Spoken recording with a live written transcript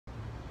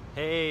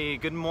Hey,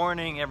 good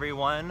morning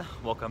everyone.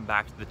 Welcome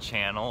back to the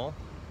channel.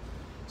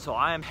 So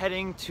I am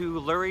heading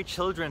to Lurie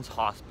Children's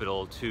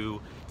Hospital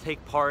to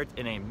take part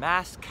in a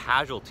mass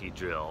casualty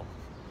drill.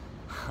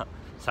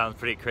 Sounds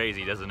pretty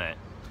crazy, doesn't it?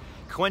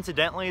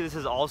 Coincidentally, this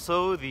is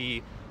also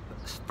the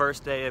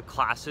first day of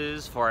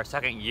classes for our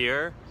second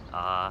year.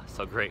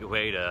 So great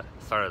way to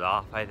start it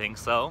off, I think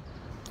so.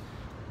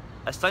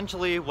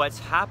 Essentially what's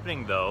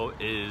happening though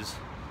is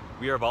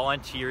we are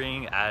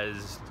volunteering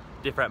as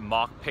different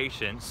mock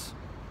patients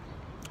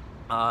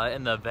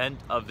in the event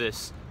of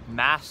this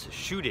mass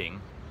shooting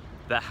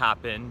that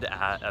happened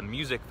at a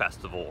music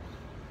festival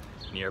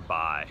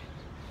nearby.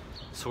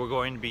 So we're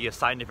going to be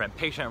assigned different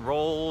patient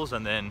roles,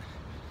 and then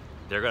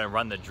they're going to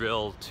run the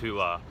drill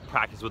to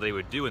practice what they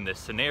would do in this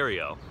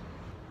scenario.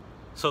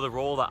 So the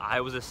role that I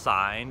was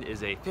assigned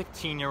is a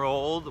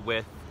 15-year-old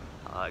with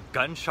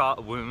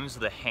gunshot wounds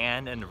to the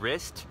hand and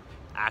wrist,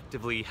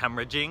 actively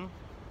hemorrhaging.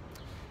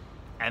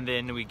 And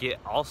then we get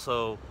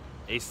also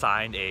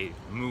assigned a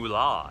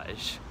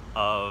moulage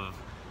of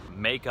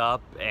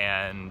makeup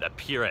and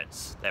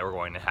appearance that we're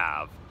going to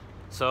have.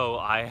 So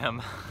I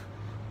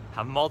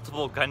have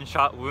multiple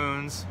gunshot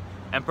wounds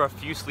and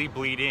profusely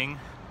bleeding,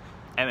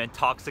 am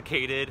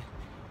intoxicated,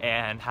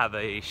 and have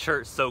a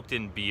shirt soaked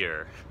in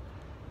beer.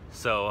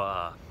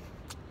 So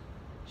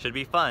should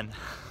be fun.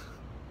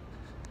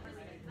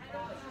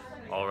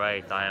 All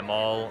right, I am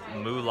all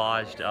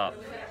moulaged up.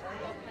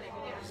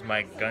 This is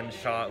my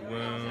gunshot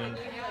wound,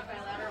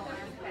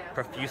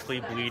 profusely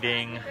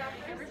bleeding.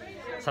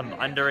 Some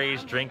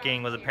underage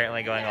drinking was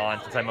apparently going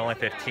on since I'm only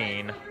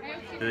 15.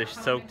 They're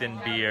soaked in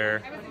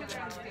beer.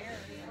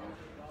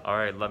 All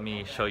right, let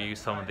me show you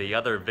some of the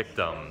other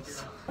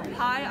victims.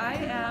 Hi, I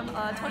am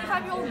a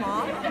 25-year-old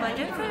mom. My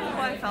infant who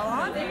I fell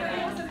on.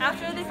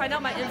 After they find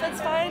out my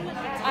infant's fine,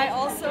 I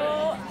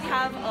also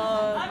have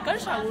a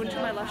gunshot wound to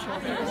my left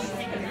shoulder.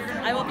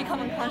 I will become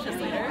unconscious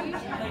later.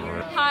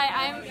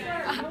 Hi,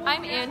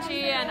 I'm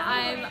Angie, and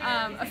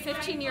I'm a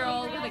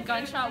 15-year-old with a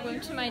gunshot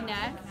wound to my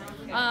neck.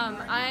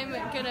 I'm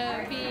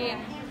gonna be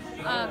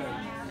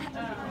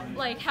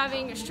like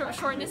having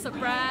shortness of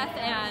breath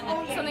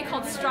and something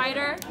called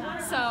stridor.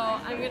 So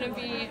I'm gonna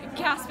be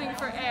gasping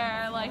for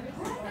air, like.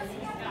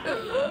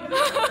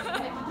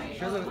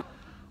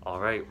 All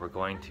right, we're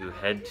going to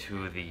head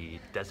to the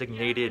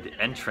designated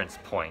entrance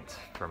point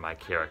for my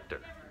character.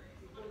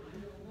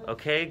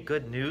 Okay,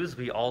 good news,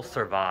 we all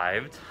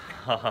survived.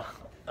 So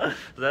that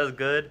was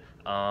good.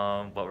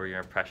 What were your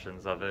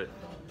impressions of it?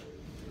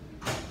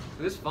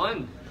 It was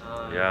fun.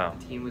 Yeah.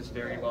 The team was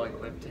very well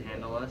equipped to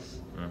handle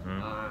us.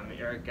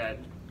 Eric got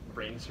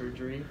brain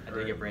surgery. I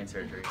did get brain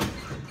surgery.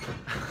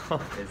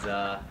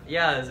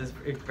 Yeah, this is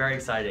very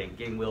exciting.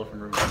 Getting Will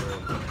from room to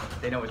room.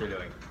 They know what they're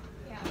doing.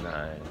 Yeah.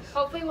 Nice.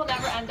 Hopefully we'll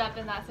never end up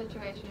in that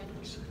situation.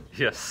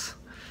 Yes.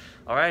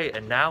 All right,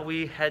 and now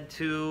we head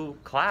to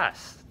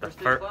class. The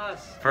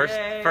class.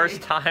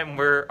 First time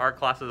our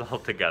class is all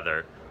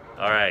together.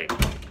 All right,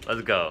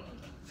 let's go.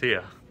 See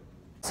ya.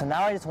 So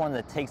now I just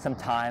wanted to take some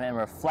time and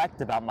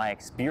reflect about my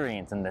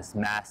experience in this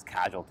mass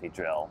casualty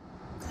drill.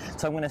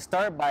 So I'm going to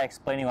start by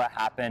explaining what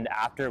happened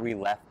after we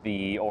left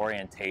the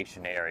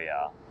orientation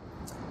area.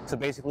 So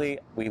basically,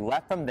 we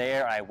left from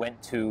there and I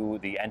went to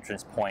the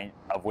entrance point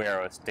of where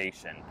I was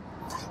stationed.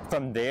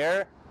 From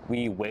there,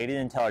 we waited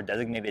until our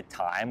designated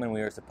time when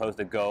we were supposed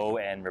to go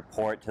and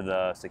report to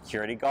the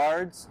security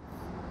guards.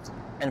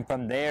 And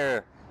from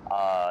there,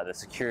 the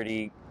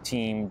security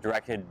team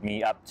directed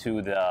me up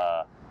to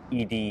the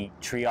ED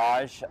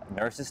triage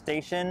nurses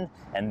station,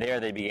 and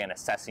there they began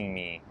assessing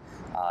me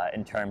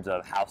in terms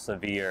of how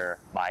severe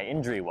my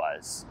injury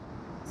was.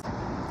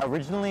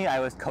 Originally, I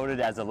was coded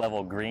as a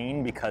level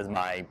green because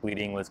my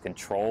bleeding was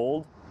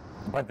controlled,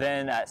 but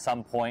then at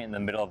some point in the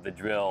middle of the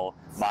drill,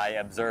 my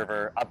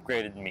observer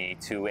upgraded me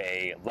to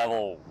a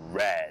level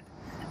red,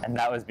 and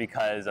that was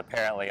because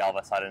apparently all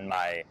of a sudden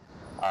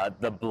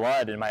the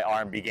blood in my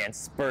arm began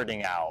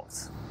spurting out.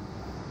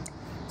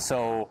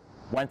 So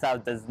once I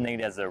was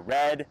designated as a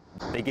red,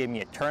 they gave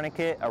me a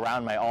tourniquet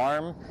around my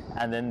arm,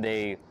 and then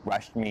they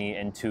rushed me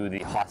into the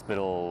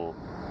hospital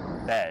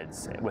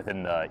beds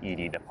within the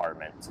ED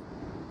department.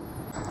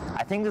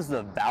 I think this is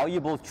a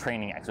valuable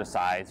training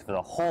exercise for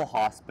the whole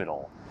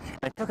hospital.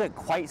 I took it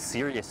quite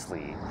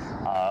seriously.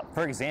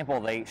 For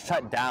example, they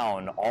shut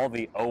down all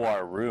the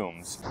OR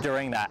rooms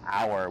during that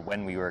hour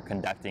when we were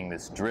conducting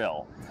this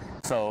drill.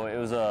 So it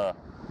was a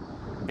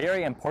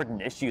very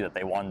important issue that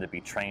they wanted to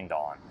be trained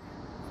on.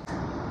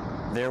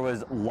 There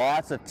was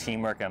lots of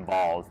teamwork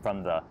involved,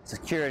 from the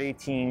security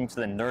team to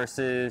the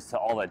nurses to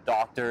all the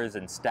doctors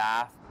and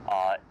staff.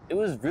 It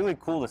was really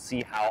cool to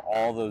see how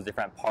all those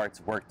different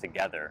parts work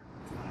together.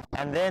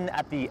 And then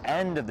at the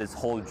end of this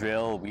whole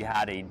drill, we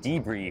had a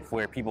debrief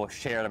where people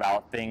shared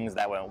about things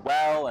that went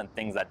well and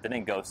things that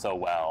didn't go so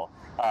well.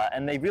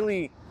 And they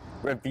really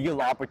revealed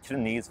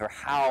opportunities for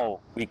how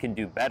we can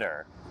do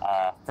better.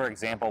 For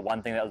example,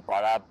 one thing that was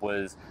brought up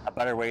was a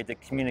better way to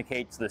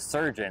communicate to the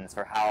surgeons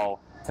for how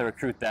to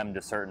recruit them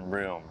to certain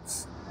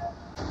rooms.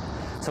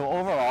 So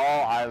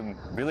overall, I'm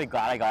really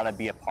glad I got to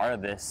be a part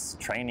of this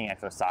training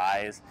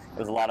exercise. It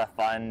was a lot of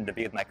fun to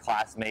be with my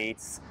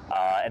classmates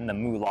in the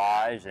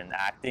moulage and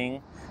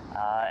acting.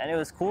 And it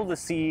was cool to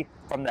see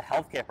from the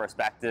healthcare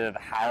perspective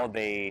how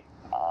they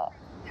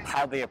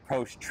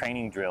approach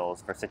training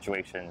drills for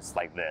situations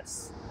like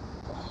this.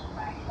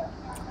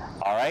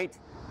 All right,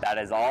 that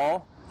is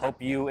all. Hope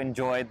you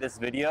enjoyed this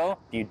video.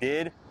 If you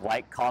did,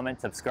 like,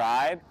 comment,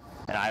 subscribe,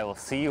 and I will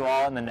see you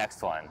all in the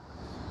next one.